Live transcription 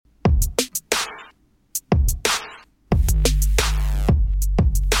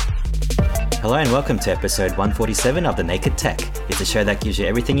Hello and welcome to episode 147 of The Naked Tech. It's a show that gives you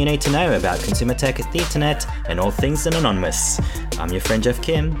everything you need to know about consumer tech, the internet, and all things anonymous. I'm your friend Jeff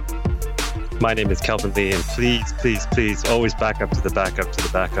Kim. My name is Kelvin Lee, and please, always back up to the backup, to the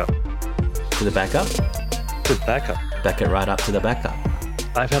backup. To the backup? To the backup. Back it right up to the backup.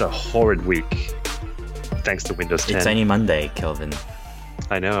 I've had a horrid week, thanks to Windows 10. It's only Monday, Kelvin.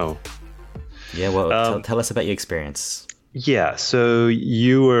 I know. Yeah, well, tell us about your experience. Yeah, so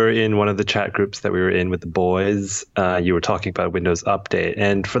you were in one of the chat groups that we were in with the boys. You were talking about Windows Update.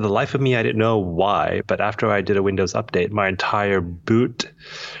 And for the life of me, I didn't know why. But after I did a Windows Update, my entire boot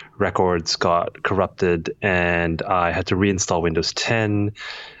records got corrupted. And I had to reinstall Windows 10.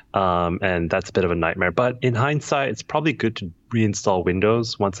 And that's a bit of a nightmare. But in hindsight, it's probably good to reinstall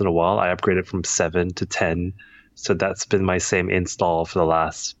Windows once in a while. I upgraded from 7 to 10. So that's been my same install for the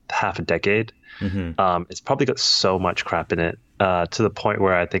last half a decade. Mm-hmm. It's probably got so much crap in it to the point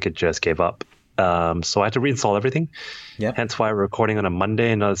where I think it just gave up. So I had to reinstall everything. Yep. Hence why we're recording on a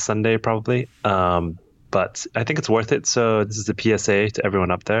Monday and not a Sunday probably. But I think it's worth it. So this is a PSA to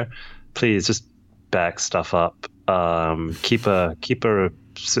everyone up there. Please just back stuff up. Keep a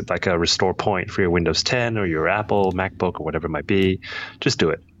like a restore point for your Windows 10 or your Apple MacBook or whatever it might be. Just do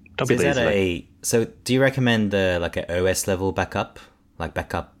it. Don't be lazy. So do you recommend like an OS level backup, like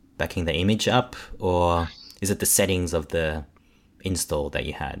backing the image up, or is it the settings of the install that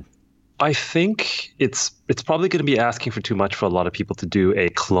you had? I think it's probably going to be asking for too much for a lot of people to do a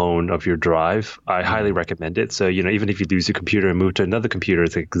clone of your drive. I highly recommend it. So, even if you lose your computer and move to another computer,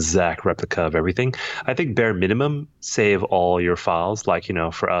 it's an exact replica of everything. I think bare minimum, save all your files, like,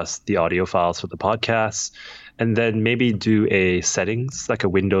 for us, the audio files for the podcasts, and then maybe do a settings, like a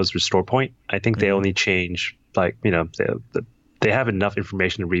Windows restore point. I think they only change, like, they have enough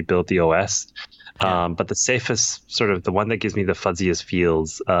information to rebuild the OS. But the safest, sort of the one that gives me the fuzziest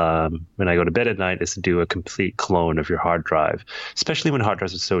feels when I go to bed at night is to do a complete clone of your hard drive, especially when hard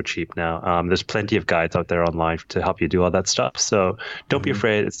drives are so cheap now. There's plenty of guides out there online to help you do all that stuff. So don't be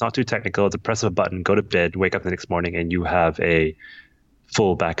afraid. It's not too technical. It's a press of a button, go to bed, wake up the next morning, and you have a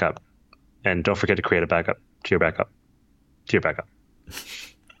full backup. And don't forget to create a backup to your backup to your backup.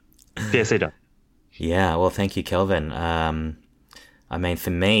 PSA done. Yeah, well, thank you, Kelvin. I mean, for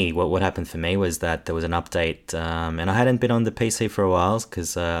me, what happened for me was that there was an update, and I hadn't been on the PC for a while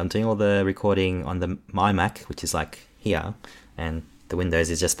because I'm doing all the recording on my Mac, which is like here, and the Windows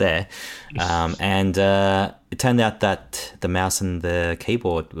is just there. And it turned out that the mouse and the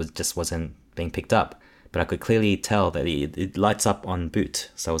keyboard wasn't being picked up, but I could clearly tell that it lights up on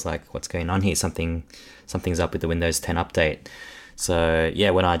boot. So I was like, what's going on here? Something's up with the Windows 10 update. So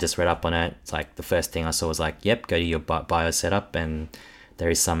yeah, when I just read up on it, it's like the first thing I saw was like, yep, go to your BIOS setup, and there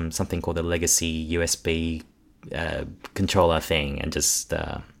is something called a legacy USB controller thing, and just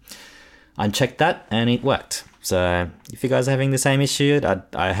unchecked that, and it worked. So if you guys are having the same issue,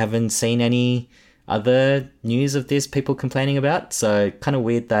 I haven't seen any other news of this people complaining about. So kind of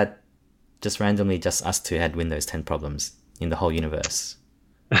weird that just us two had Windows 10 problems in the whole universe.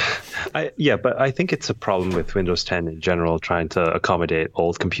 But I think it's a problem with Windows 10 in general, trying to accommodate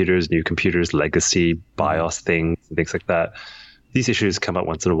old computers, new computers, legacy BIOS things, and things like that. These issues come up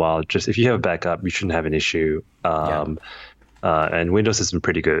once in a while. Just if you have a backup, you shouldn't have an issue. And Windows has been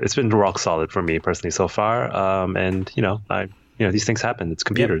pretty good. It's been rock solid for me personally so far. And these things happen. It's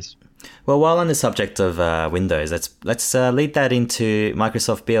computers. Yep. Well, while on the subject of Windows, let's lead that into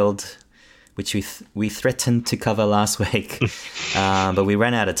Microsoft Build, which we threatened to cover last week, but we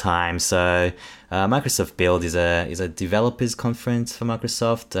ran out of time. So Microsoft Build is a developers conference for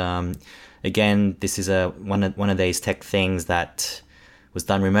Microsoft. Again, this is one of these tech things that was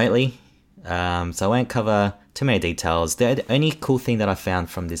done remotely. So I won't cover too many details. The only cool thing that I found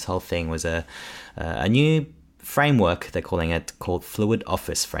from this whole thing was a new framework, they're calling it, called Fluid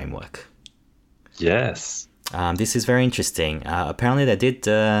Office Framework. Yes. This is very interesting. Apparently they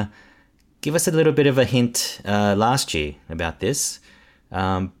did give us a little bit of a hint last year about this.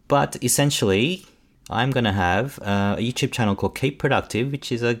 But essentially, I'm going to have a YouTube channel called Keep Productive,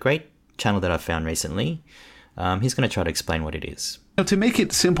 which is a great channel that I found recently. He's going to try to explain what it is. Now, to make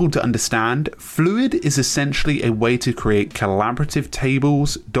it simple to understand, Fluid is essentially a way to create collaborative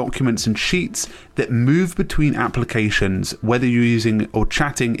tables, documents, and sheets that move between applications, whether you're using or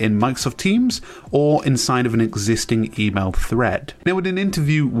chatting in Microsoft Teams or inside of an existing email thread. Now, in an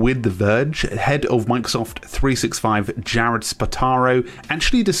interview with The Verge, head of Microsoft 365 Jared Spataro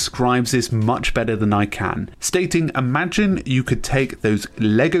actually describes this much better than I can, stating, imagine you could take those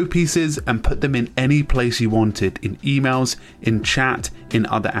Lego pieces and put them in any place you wanted, in emails, in chat, in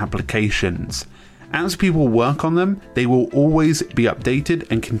other applications. As people work on them, they will always be updated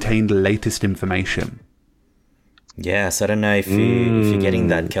and contain the latest information. Yes, I don't know if you're getting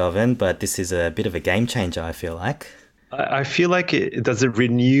that, Kelvin, but this is a bit of a game changer, I feel like. I feel like does it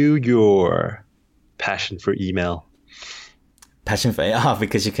renew your passion for email? Passion for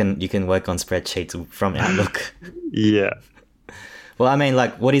because you can work on spreadsheets from Outlook. Yeah. Well, I mean,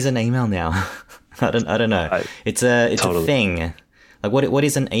 like, what is an email now? I don't know. It's a thing. Like, what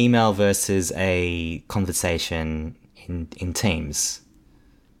is an email versus a conversation in Teams?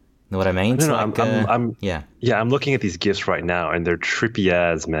 Know what I mean? I'm looking at these GIFs right now, and they're trippy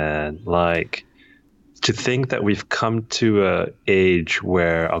as, man. Like, to think that we've come to a age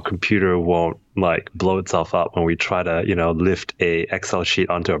where our computer won't like blow itself up when we try to, lift a Excel sheet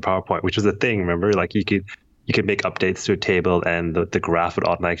onto a PowerPoint, which was a thing. Remember, like you could make updates to a table, and the graph would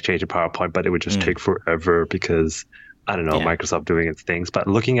automatically change to PowerPoint, but it would just take forever because I don't know, Microsoft doing its things. But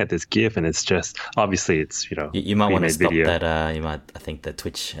looking at this GIF, and it's just obviously it's you might want to stop that. I think the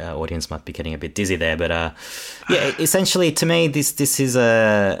Twitch audience might be getting a bit dizzy there, but essentially to me this is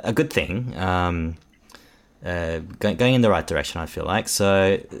a good thing. Going in the right direction, I feel like.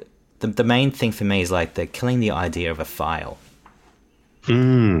 So the main thing for me is like they're killing the idea of a file.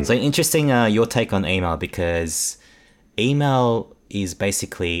 So interesting your take on email, because email is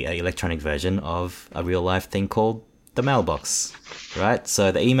basically an electronic version of a real life thing called the mailbox, right? So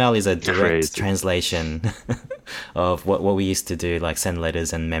the email is a direct translation of what we used to do, like send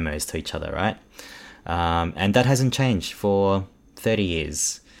letters and memos to each other, right? And that hasn't changed for 30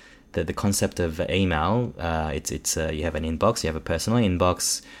 years. The concept of email, it's you have an inbox, you have a personal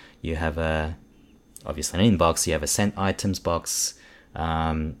inbox, you have obviously an inbox, you have a sent items box,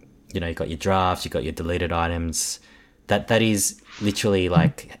 you've got your drafts, you've got your deleted items. That is literally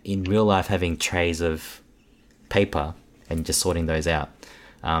like in real life having trays of paper and just sorting those out.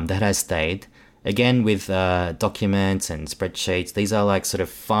 That has stayed. Again, with documents and spreadsheets, these are like sort of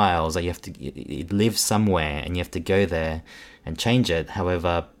files that it lives somewhere and you have to go there and change it.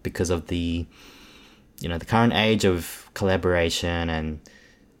 However, because of the current age of collaboration and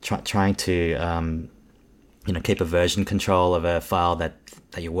trying to keep a version control of a file that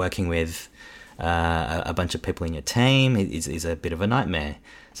you're working with a bunch of people in your team is a bit of a nightmare.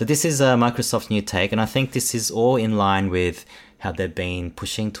 So this is Microsoft's new take, and I think this is all in line with how they've been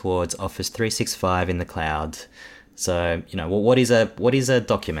pushing towards Office 365 in the cloud. So what is a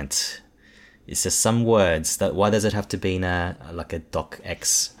document? It's just some words. Why does it have to be in a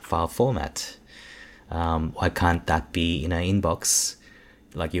docx file format? Why can't that be in an inbox?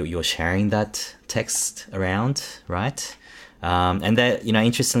 Like you're sharing that text around, right? And they,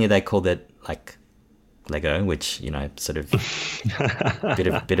 interestingly, they called it like Lego, which sort of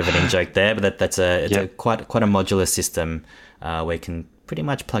bit of an in joke there, but that's quite a modular system where you can pretty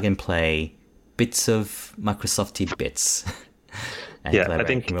much plug and play bits of Microsofty bits. And I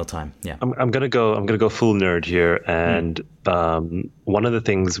think in real time. Yeah, I'm gonna go full nerd here, and one of the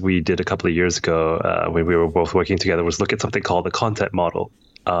things we did a couple of years ago when we were both working together was look at something called the content model.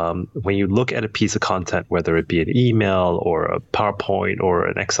 When you look at a piece of content, whether it be an email or a PowerPoint or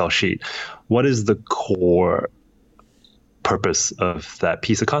an Excel sheet, what is the core purpose of that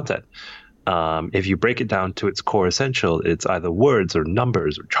piece of content? If you break it down to its core essential, it's either words or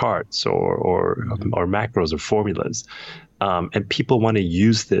numbers or charts or macros or formulas. And people want to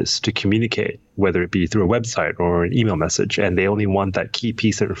use this to communicate, whether it be through a website or an email message, and they only want that key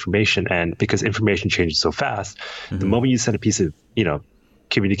piece of information. And because information changes so fast, the moment you send a piece of,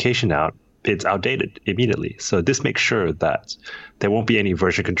 communication out, it's outdated immediately. So this makes sure that there won't be any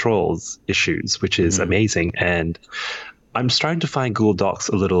version controls issues, which is amazing. And I'm starting to find Google Docs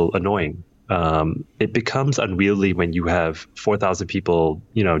a little annoying. It becomes unwieldy when you have 4,000 people,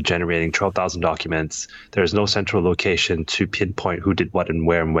 generating 12,000 documents. There's no central location to pinpoint who did what and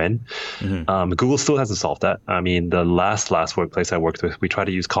where and when. Google still hasn't solved that. I mean, the last workplace I worked with, we tried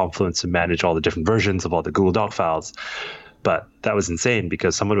to use Confluence to manage all the different versions of all the Google Doc files. But that was insane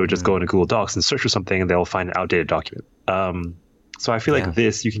because someone would just go into Google Docs and search for something and they'll find an outdated document. So I feel like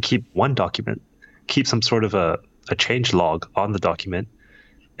this, you can keep one document, keep some sort of a change log on the document,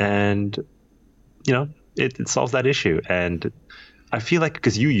 and it solves that issue. And I feel like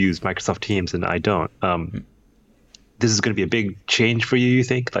because you use Microsoft Teams and I don't, this is going to be a big change for you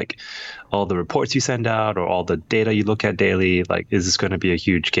think? Like all the reports you send out or all the data you look at daily, like is this going to be a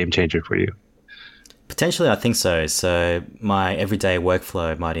huge game changer for you? Potentially, I think so. So my everyday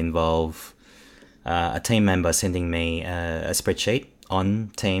workflow might involve a team member sending me a spreadsheet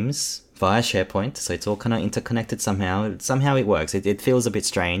on Teams via SharePoint. So it's all kind of interconnected somehow. Somehow it works. It feels a bit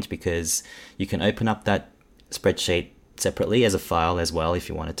strange because you can open up that spreadsheet separately as a file as well if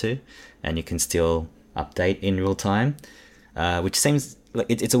you wanted to, and you can still update in real time, which seems like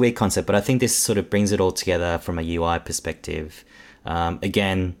it's a weird concept, but I think this sort of brings it all together from a UI perspective.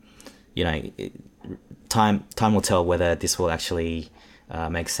 Again, time will tell whether this will actually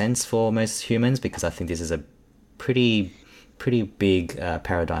make sense for most humans, because I think this is a pretty big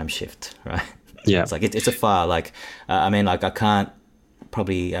paradigm shift, right? Yeah, it's like it's a file. Like I can't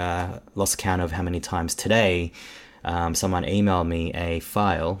probably lost count of how many times today someone emailed me a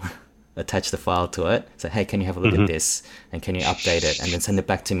file, attach the file to it, say, hey, can you have a look at this, and can you update it, and then send it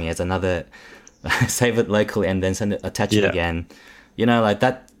back to me as another save it locally, and then attach it again. Like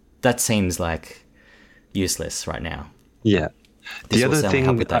that seems like useless right now. Yeah. This will certainly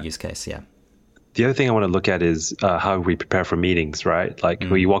help with that use case. Yeah. The other thing I want to look at is how we prepare for meetings, right? Like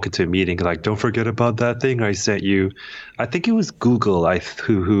when you walk into a meeting, like, don't forget about that thing I sent you. I think it was Google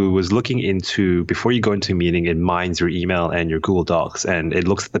who was looking into, before you go into a meeting, it mines your email and your Google Docs, and it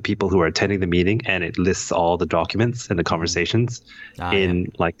looks at the people who are attending the meeting, and it lists all the documents and the conversations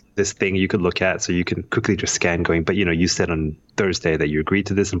in like this thing you could look at, so you can quickly just scan going, but you said on Thursday that you agreed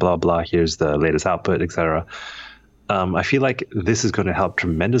to this and blah, blah, here's the latest output, etc. I feel like this is going to help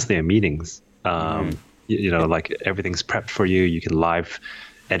tremendously in meetings. Like everything's prepped for you. You can live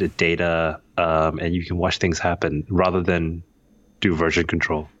edit data, and you can watch things happen rather than do version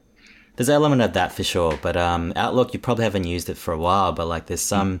control. There's an element of that for sure, but Outlook, you probably haven't used it for a while, but like there's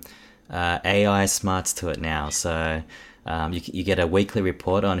some AI smarts to it now. So you get a weekly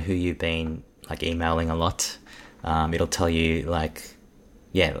report on who you've been like emailing a lot. It'll tell you like,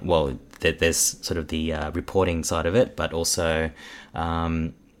 there's sort of the reporting side of it, but also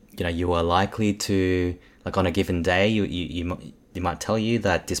you are likely to, like on a given day, you might tell you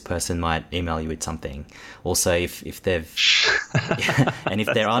that this person might email you with something. Also, if they've and if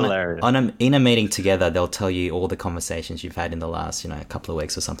they're in a meeting together, they'll tell you all the conversations you've had in the last couple of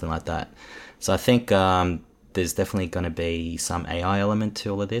weeks or something like that. So I think there's definitely going to be some AI element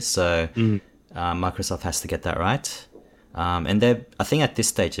to all of this. So Microsoft has to get that right, and I think at this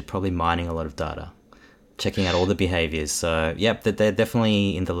stage they're probably mining a lot of data, checking out all the behaviors. So they're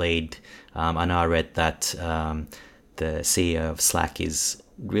definitely in the lead. I know I read that the CEO of Slack is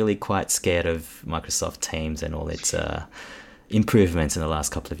really quite scared of Microsoft Teams and all its improvements in the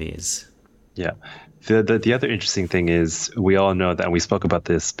last couple of years. Yeah. The other interesting thing is, we all know that, and we spoke about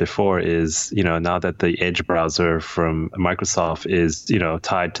this before, is now that the Edge browser from Microsoft is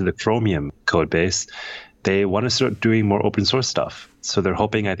tied to the Chromium code base, they want to start doing more open source stuff. So they're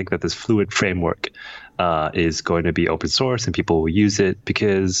hoping, I think, that this Fluid framework is going to be open source and people will use it,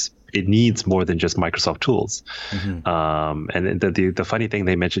 because it needs more than just Microsoft tools. And the funny thing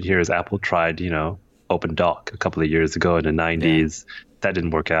they mentioned here is Apple tried, OpenDoc a couple of years ago in the 90s. Yeah. That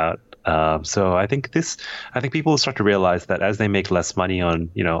didn't work out. So I think people will start to realize that as they make less money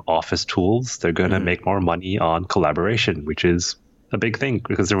on, Office tools, they're going to make more money on collaboration, which is a big thing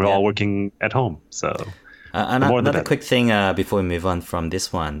because they're all working at home. So another quick thing before we move on from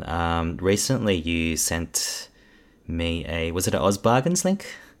this one. Recently you sent me was it an OzBargains link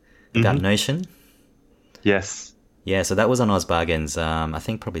about Notion? Yes. Yeah, so that was on OzBargains, I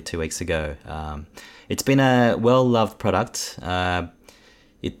think probably 2 weeks ago. It's been a well-loved product.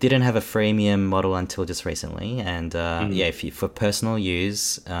 It didn't have a freemium model until just recently, and if for personal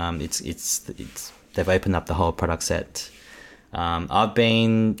use, they've opened up the whole product set. I've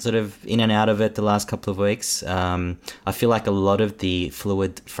been sort of in and out of it the last couple of weeks. I feel like a lot of the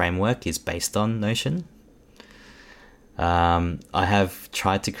Fluid framework is based on Notion. I have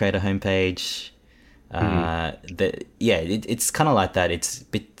tried to create a homepage. It's kind of like that. It's a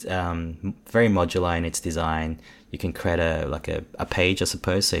bit very modular in its design. You can create a page, I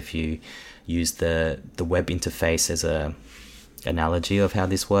suppose. So if you use the web interface as a analogy of how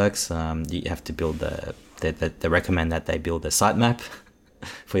this works, you have to build they recommend that they build a sitemap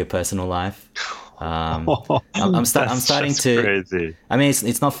for your personal life. I'm starting to. Crazy. I mean,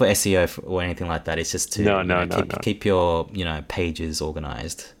 it's not for SEO or anything like that. It's just to keep your pages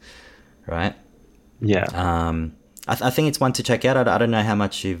organized, right? Yeah. I think it's one to check out. I don't know how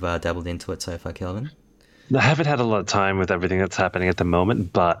much you've dabbled into it so far, Kelvin. I haven't had a lot of time with everything that's happening at the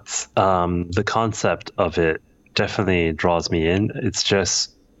moment, but the concept of it definitely draws me in. It's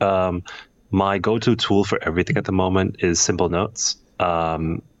just my go-to tool for everything at the moment is Simple Notes.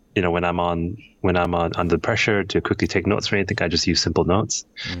 When I'm under pressure to quickly take notes for anything, I just use Simple Notes.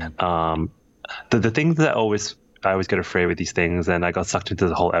 The thing that I always get afraid with these things, and I got sucked into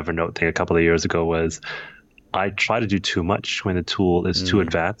the whole Evernote thing a couple of years ago, was I try to do too much when the tool is too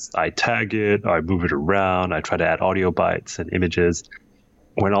advanced. I tag it, I move it around, I try to add audio bites and images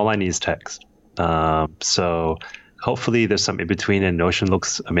when all I need is text. So hopefully there's some in between, and Notion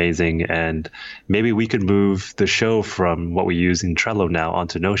looks amazing. And maybe we could move the show from what we use in Trello now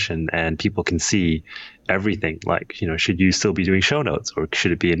onto Notion, and people can see everything. Like, should you still be doing show notes, or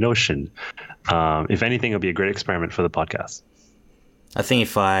should it be in Notion? If anything, it'll be a great experiment for the podcast. I think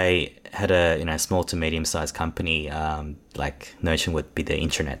if I had a small to medium sized company, like Notion would be the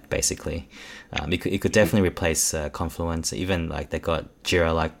intranet basically. It could definitely replace Confluence. Even like they got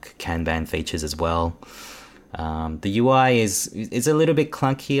Jira like Kanban features as well. The UI is a little bit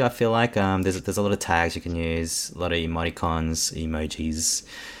clunky. I feel like there's a lot of tags you can use, a lot of emoticons, emojis,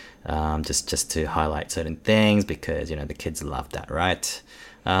 just to highlight certain things because the kids love that, right?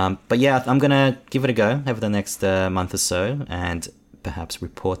 But yeah, I'm gonna give it a go over the next month or so and perhaps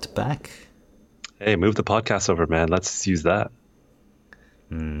report back. Hey, move the podcast over, man. Let's use that.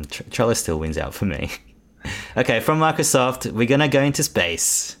 Trello still wins out for me. Okay, from Microsoft, we're gonna go into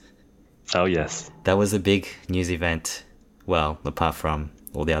space. Oh yes, that was a big news event. Well, apart from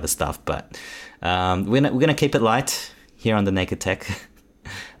all the other stuff, but we're gonna keep it light here on the Naked Tech.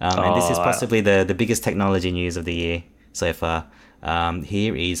 And this is possibly the biggest technology news of the year so far.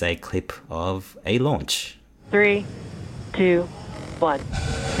 Here is a clip of a launch. 3, 2, 1,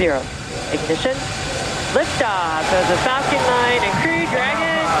 0. Ignition. Liftoff of the Falcon 9 and Crew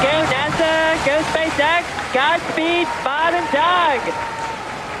Dragon. Go NASA. Go SpaceX. Godspeed, Bob and Doug.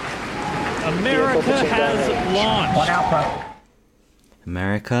 America has launched.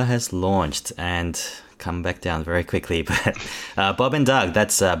 America has launched and come back down very quickly. But Bob and Doug,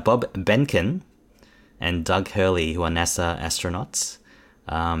 that's Bob Behnken and Doug Hurley, who are NASA astronauts.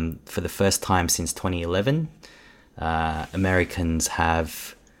 For the first time since 2011, Americans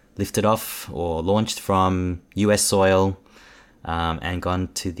have lifted off or launched from US soil and gone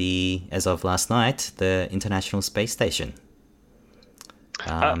to as of last night, the International Space Station.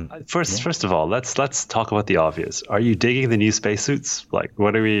 First of all, let's talk about the obvious. Are you digging the new spacesuits? Like,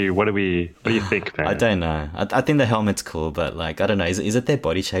 what do you think, man? I don't know. I think the helmet's cool, but like, I don't know. Is it their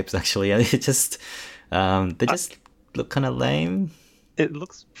body shapes actually? It just they just look kind of lame. It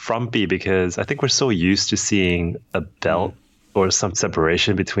looks frumpy because I think we're so used to seeing a belt or some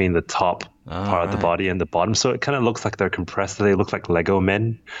separation between the top part of the body and the bottom. So it kind of looks like they're compressed. They look like Lego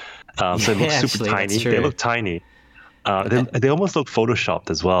men. So they look super tiny. They look tiny. They almost look photoshopped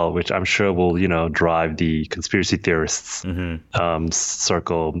as well, which I'm sure will, drive the conspiracy theorists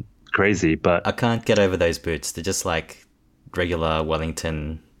circle crazy. But I can't get over those boots. They're just like regular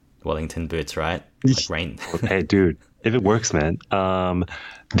Wellington boots, right? Like rain. Hey, dude, if it works, man.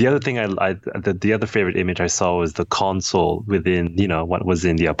 The other thing the other favorite image I saw was the console within, what was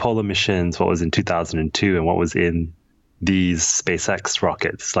in the Apollo missions, what was in 2002, and what was in these SpaceX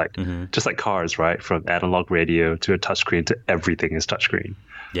rockets, like just like cars, right? From analog radio to a touchscreen to everything is touchscreen.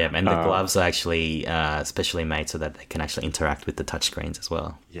 Yeah, and the gloves are actually specially made so that they can actually interact with the touchscreens as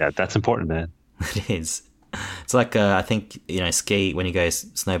well. Yeah, that's important, man. It is. It's like I think ski when you go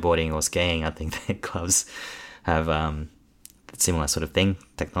snowboarding or skiing. I think the gloves have similar sort of thing,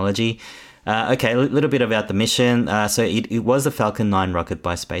 technology. Okay, a little bit about the mission. So it was the Falcon 9 rocket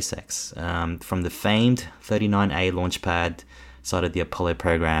by SpaceX from the famed 39A launch pad side of the Apollo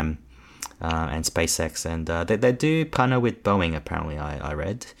program and SpaceX. And they do partner with Boeing, apparently, I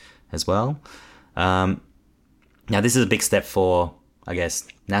read as well. Now, this is a big step for, I guess,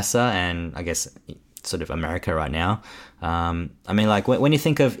 NASA and, I guess, sort of America right now. I mean, like, when you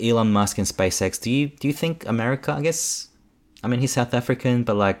think of Elon Musk and SpaceX, do you think America, I guess? I mean, he's South African,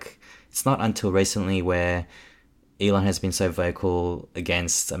 but, like, it's not until recently where Elon has been so vocal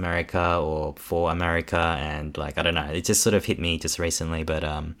against America or for America, and like, I don't know, it just sort of hit me just recently. But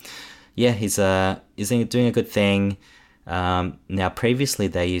yeah, he's doing a good thing. Now, previously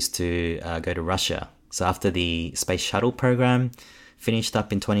they used to go to Russia. So after the space shuttle program finished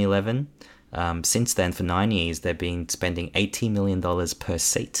up in 2011, since then for 9 years they've been spending $80 million per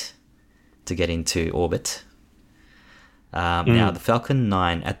seat to get into orbit. Now, the Falcon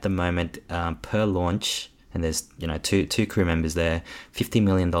 9 at the moment per launch, and there's two crew members there, $50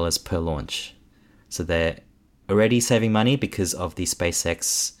 million per launch. So they're already saving money because of the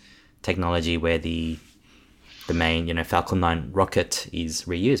SpaceX technology where the main Falcon 9 rocket is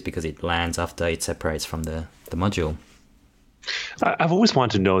reused because it lands after it separates from the module. I've always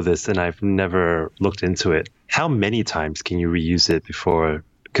wanted to know this, and I've never looked into it. How many times can you reuse it before?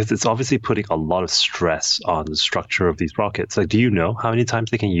 Because it's obviously putting a lot of stress on the structure of these rockets. Like, do you know how many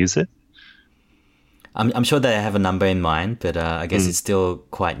times they can use it? I'm sure they have a number in mind, but I guess it's still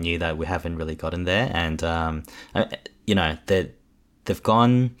quite new that we haven't really gotten there. And, they've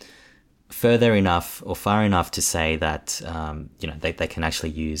gone further enough or far enough to say that, they can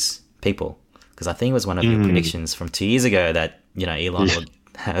actually use people. because I think it was one of your predictions from 2 years ago that, you know, Elon would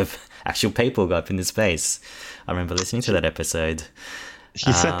have actual people go up into space. I remember listening to that episode.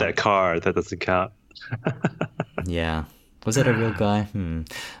 He sent that car. That doesn't count. Yeah. Was that a real guy?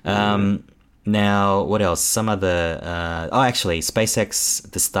 Now, what else? Some other... actually, SpaceX,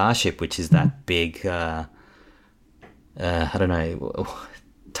 the Starship, which is that big... I don't know...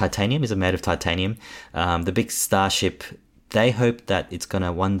 Titanium? Is it made of titanium? The big Starship, they hope that it's going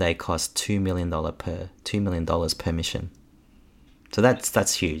to one day cost $2 million per mission. So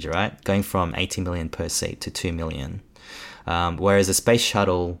that's huge, right? Going from 80 million per seat to 2 million. Whereas a space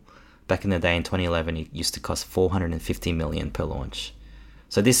shuttle back in the day in 2011, it used to cost 450 million per launch.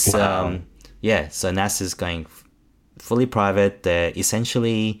 So this, so NASA's going fully private. They're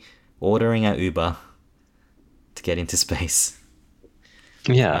essentially ordering an Uber to get into space.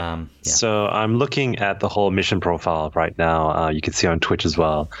 Yeah. So I'm looking at the whole mission profile right now. You can see on Twitch as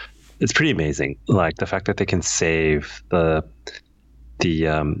well. It's pretty amazing. Like the fact that they can save the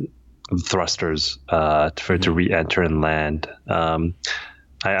thrusters for it to re-enter and land.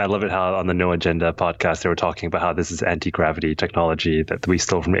 I love it how on the No Agenda podcast they were talking about how this is anti-gravity technology that we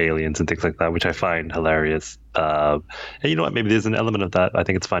stole from aliens and things like that, which I find hilarious. And you know what? Maybe there's an element of that. I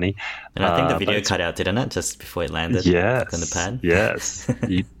think it's funny. And I think the video cut out, didn't it? Just before it landed on the pad. Yes.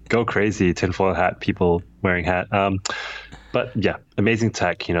 You go crazy, tinfoil hat, people wearing hat. But yeah, amazing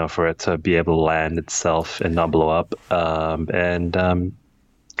tech, you know, for it to be able to land itself and not blow up. And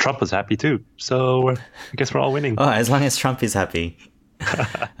Trump was happy too. So I guess we're all winning. Oh, as long as Trump is happy.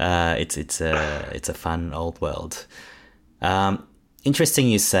 It's a fun old world. Interesting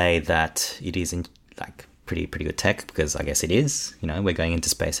you say that it is pretty good tech, because I guess it is. You know, we're going into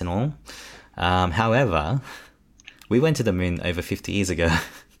space and all. However, we went to the moon over 50 years ago.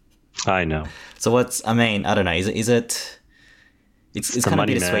 I know. So I don't know. Is it? It's kind of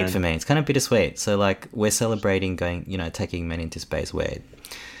bittersweet for me. It's kind of bittersweet. So like we're celebrating going, you know, taking men into space. Where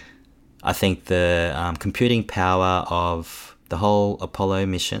I think the computing power of the whole Apollo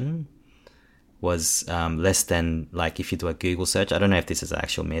mission was less than, like, if you do a Google search. I don't know if this is an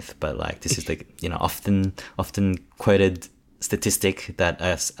actual myth, but like this is the, you know, often quoted statistic that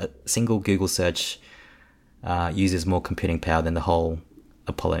a single Google search uses more computing power than the whole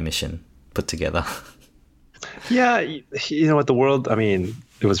Apollo mission put together. Yeah, you know what, the world, I mean,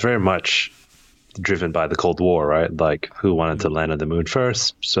 it was very much driven by the Cold War, right? Like who wanted to land on the moon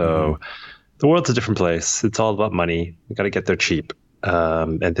first. So the world's a different place. It's all about money. You got to get there cheap.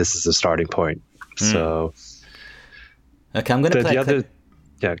 And this is the starting point. So, okay, I'm going to play the other.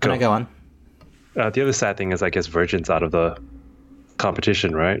 Yeah, go. Can I go on? The other sad thing is, I guess, Virgin's out of the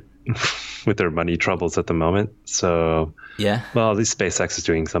competition, right? With their money troubles at the moment. So, yeah. Well, at least SpaceX is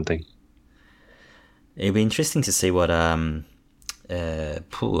doing something. It'd be interesting to see what Amazon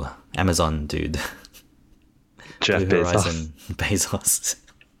dude, Jeff Horizon Bezos.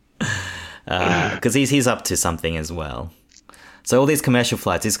 Because he's up to something as well. So all these commercial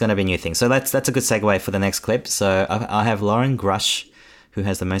flights is going to be a new thing. So that's a good segue for the next clip. So I have Lauren Grush, who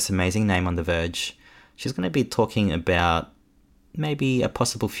has the most amazing name on The Verge. She's going to be talking about maybe a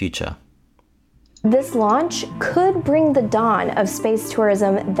possible future. This launch could bring the dawn of space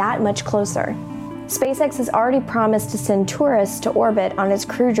tourism that much closer. SpaceX has already promised to send tourists to orbit on its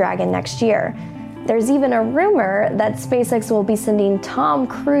Crew Dragon next year. There's even a rumor that SpaceX will be sending Tom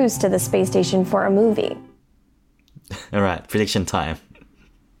Cruise to the space station for a movie. All right, prediction time.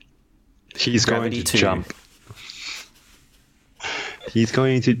 He's going to jump. He's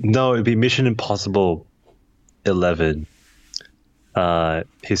going to... No, it'd be Mission Impossible 11.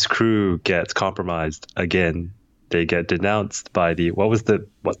 His crew gets compromised again. They get denounced by the...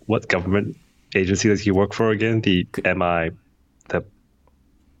 What government agency does he work for again? The MI...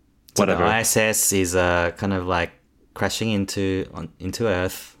 Whatever. So the ISS is kind of like crashing into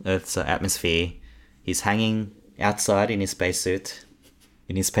Earth's atmosphere. He's hanging outside in his spacesuit,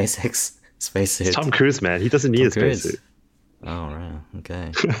 in his SpaceX spacesuit. It's Tom Cruise, man. He doesn't need a spacesuit. Oh, right.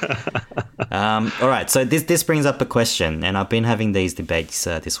 Okay. All right. So this brings up a question, and I've been having these debates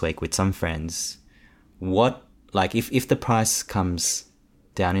this week with some friends. What, like, if the price comes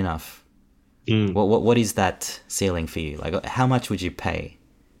down enough, what is that ceiling for you? Like, how much would you pay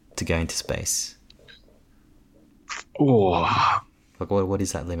to go into space? Oh, like what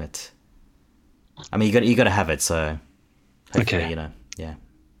is that limit? I mean, you got to have it. So, hopefully, you know, yeah.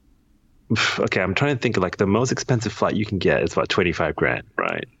 Okay, I'm trying to think of, like, the most expensive flight you can get is about 25 grand,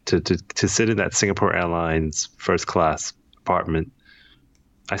 right? To sit in that Singapore Airlines first class apartment.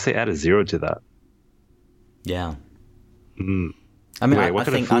 I say add a zero to that. Yeah. I mean, I what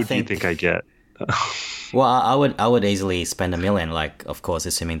kind of food do you think I get? Well, I would easily spend $1 million. Like, of course,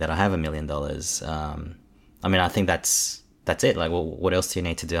 assuming that I have $1 million. I mean, I think that's it. Like, well, what else do you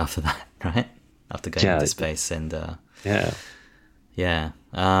need to do after that, right? After going into space and yeah.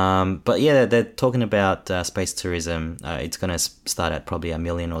 But yeah, they're talking about space tourism. It's going to start at probably $1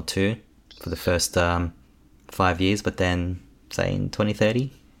 million or $2 million for the first 5 years, but then say in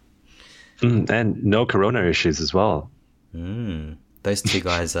 2030. And no corona issues as well. Those two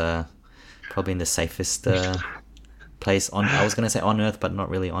guys are probably in the safest place on. I was going to say on Earth, but not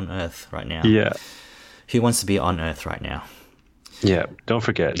really on Earth right now. Yeah. Who wants to be on Earth right now? Yeah. Don't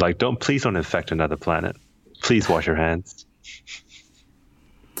forget. Like, please don't infect another planet. Please wash your hands.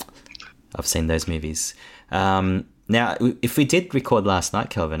 I've seen those movies. Now, if we did record last night,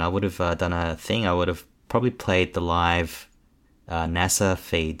 Kelvin, I would have done a thing. I would have probably played the live NASA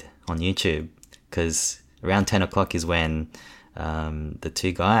feed on YouTube, because around 10 o'clock is when the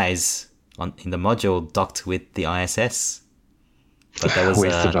two guys in the module docked with the ISS. But that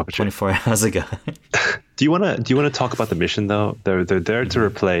was 24 hours ago. Do you want to talk about the mission though? They're there to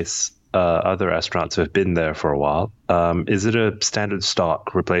replace other astronauts who have been there for a while. Is it a standard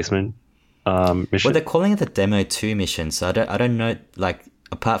stock replacement mission? Well, they're calling it the Demo 2 mission. So I don't know. Like,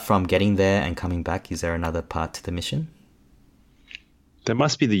 apart from getting there and coming back, is there another part to the mission? There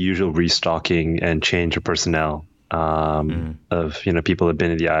must be the usual restocking and change of personnel of people who have been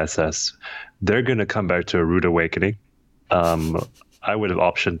in the ISS. They're going to come back to a rude awakening. I would have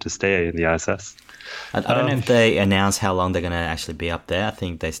optioned to stay in the ISS. I don't know if they announce how long they're going to actually be up there. I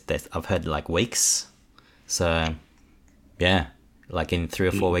think I've heard like weeks. So, yeah, like in 3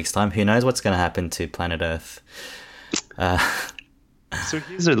 or 4 weeks' time, who knows what's going to happen to planet Earth. So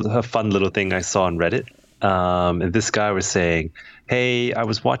here's a fun little thing I saw on Reddit. And this guy was saying, hey, I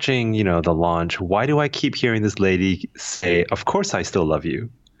was watching, the launch. Why do I keep hearing this lady say, of course I still love you?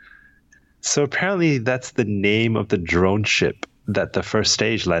 So apparently that's the name of the drone ship that the first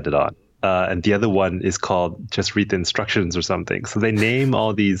stage landed on. And the other one is called Just Read the Instructions or something. So they name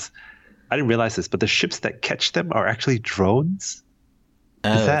all these. I didn't realize this, but the ships that catch them are actually drones.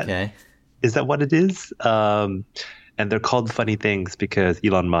 Okay. Is that what it is? And they're called funny things because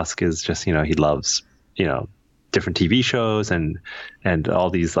Elon Musk is just, he loves, different TV shows and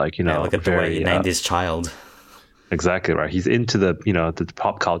all these look at the way he named his child. Exactly right. He's into the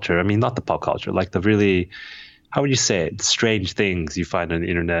pop culture. I mean, not the pop culture, like the really, how would you say it? Strange things you find on the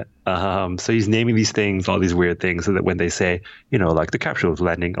internet. So he's naming these things, all these weird things, so that when they say, like the capsule is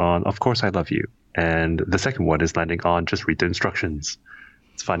landing on, of course I love you, and the second one is landing on, just read the instructions.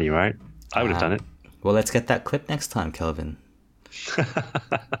 It's funny, right? I would have done it. Well, let's get that clip next time, Kelvin.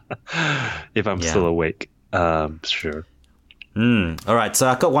 If I'm still awake. Sure. All right, so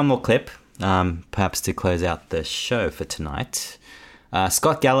I've got one more clip, perhaps to close out the show for tonight.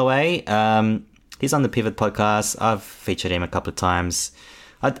 Scott Galloway, he's on the Pivot podcast. I've featured him a couple of times.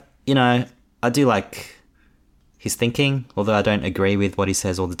 I do like his thinking, although I don't agree with what he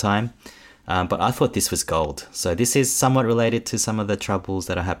says all the time. But I thought this was gold. So this is somewhat related to some of the troubles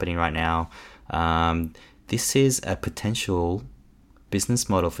that are happening right now. This is a potential business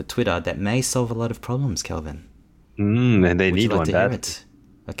model for Twitter that may solve a lot of problems, Kelvin. And they need one. Would you like to hear it?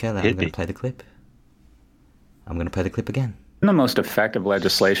 Okay, I'm going to play the clip. I'm going to play the clip again. The most effective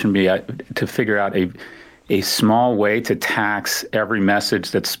legislation be to figure out a small way to tax every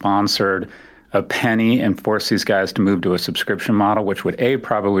message that's sponsored a penny and force these guys to move to a subscription model, which would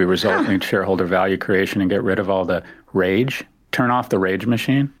probably result in shareholder value creation and get rid of all the rage. Turn off the rage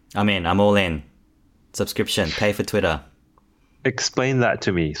machine. I'm all in. Subscription, pay for Twitter. Explain that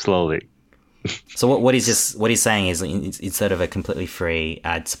to me slowly. So what he's saying is, instead of a completely free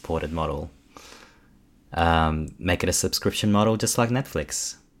ad-supported model, make it a subscription model just like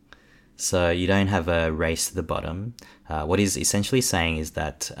Netflix. So you don't have a race to the bottom. What he's essentially saying is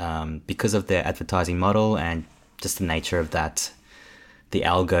that because of their advertising model and just the nature of that, the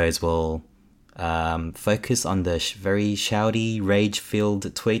algos will focus on the very shouty,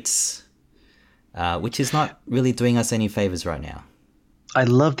 rage-filled tweets, which is not really doing us any favors right now. I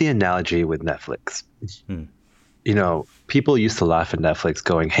love the analogy with Netflix. People used to laugh at Netflix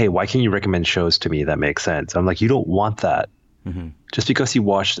going, hey, why can't you recommend shows to me that make sense? I'm like, you don't want that. Mm-hmm. Just because you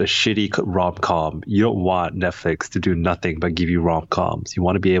watched a shitty rom-com, you don't want Netflix to do nothing but give you rom-coms. You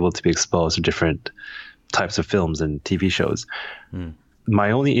want to be able to be exposed to different types of films and TV shows.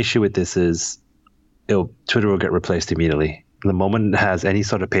 My only issue with this is Twitter will get replaced immediately. The moment it has any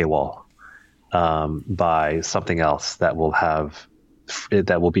sort of paywall by something else that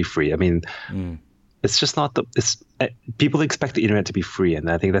will be free. I mean, it's just not people expect the internet to be free, and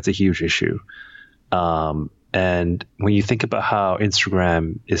I think that's a huge issue. And when you think about how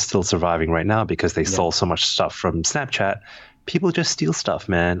Instagram is still surviving right now because they stole so much stuff from Snapchat, people just steal stuff,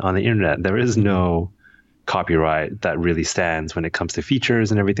 man, on the internet. There is no copyright that really stands when it comes to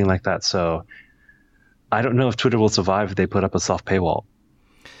features and everything like that. So I don't know if Twitter will survive if they put up a soft paywall.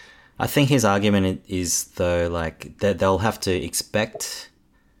 I think his argument is, though, like that they'll have to expect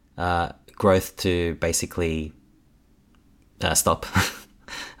growth to basically stop.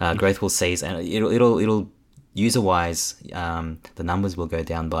 Growth will cease, and it'll user-wise, the numbers will go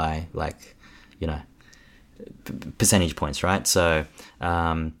down by percentage points, right? So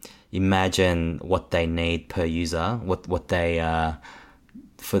imagine what they need per user, what they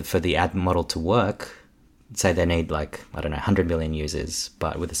for the ad model to work. Say they need 100 million users,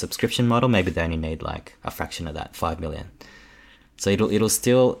 but with a subscription model, maybe they only need a fraction of that, 5 million. So it'll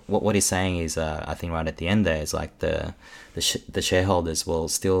still, what he's saying is, I think right at the end there is the shareholders will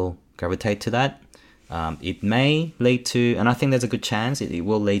still gravitate to that. It may lead to, and I think there's a good chance it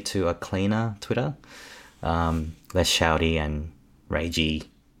will lead to a cleaner Twitter, less shouty and ragey,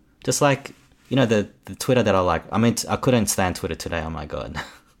 just like the Twitter that I like. I mean, I couldn't stand Twitter today. Oh my god!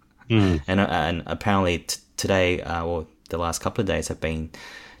 And apparently today or the last couple of days have been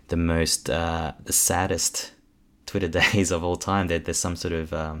the most the saddest Twitter days of all time. There's some sort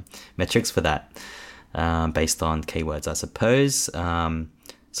of metrics for that based on keywords, I suppose.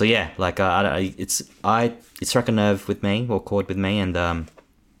 So yeah, it struck a nerve with me, or chord with me, and I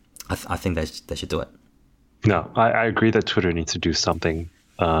think they should do it. No, I agree that Twitter needs to do something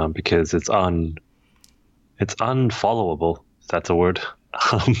because it's unfollowable. If that's a word.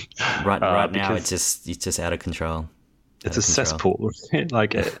 Right now, it's just out of control. It's a cesspool. I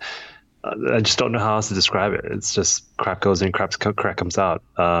just don't know how else to describe it. It's just crap goes in, crap comes out.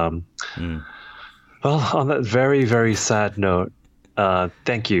 Well, on that very, very sad note,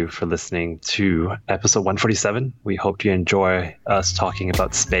 thank you for listening to episode 147. We hope you enjoy us talking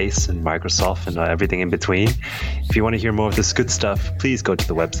about space and Microsoft and everything in between. If you want to hear more of this good stuff, please go to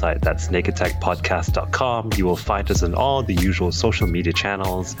the website. That's nakedtechpodcast.com. You will find us on all the usual social media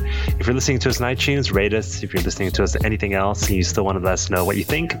channels. If you're listening to us on iTunes, rate us. If you're listening to us on anything else and you still want to let us know what you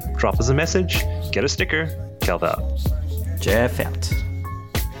think, drop us a message, get a sticker. Kelv out. Jeff out.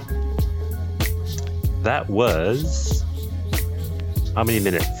 That was... how many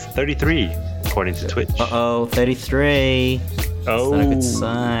minutes? 33, according to Twitch. 33. Oh, that's not a good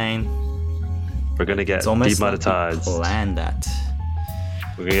sign. We're gonna get demonetized. Like plan that.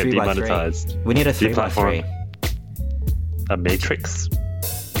 We're gonna get demonetized. We need a 3x3. A matrix.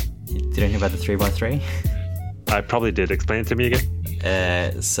 Did you hear about the 3x3? I probably did. Explain it to me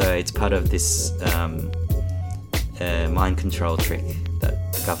again. So it's part of this mind control trick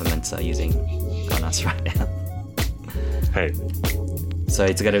that the governments are using on us right now. Hey. So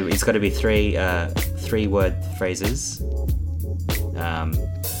it's got to be three word phrases.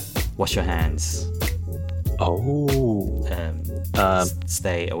 Wash your hands. Oh.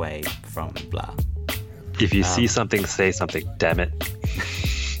 Stay away from blah. If you see something, say something. Damn it.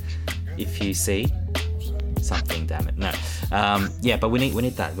 If you see something, damn it. No. Yeah, but we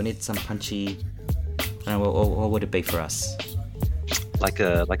need that. We need some punchy. I don't know, what would it be for us? Like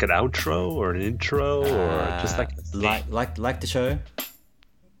an outro or an intro or just like the show.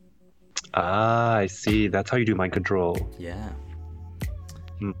 I see. That's how you do mind control. Yeah.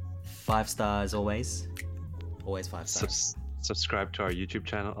 5 stars always. Always 5 stars. Subscribe to our YouTube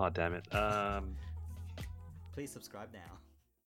channel. Oh, damn it. Please subscribe now.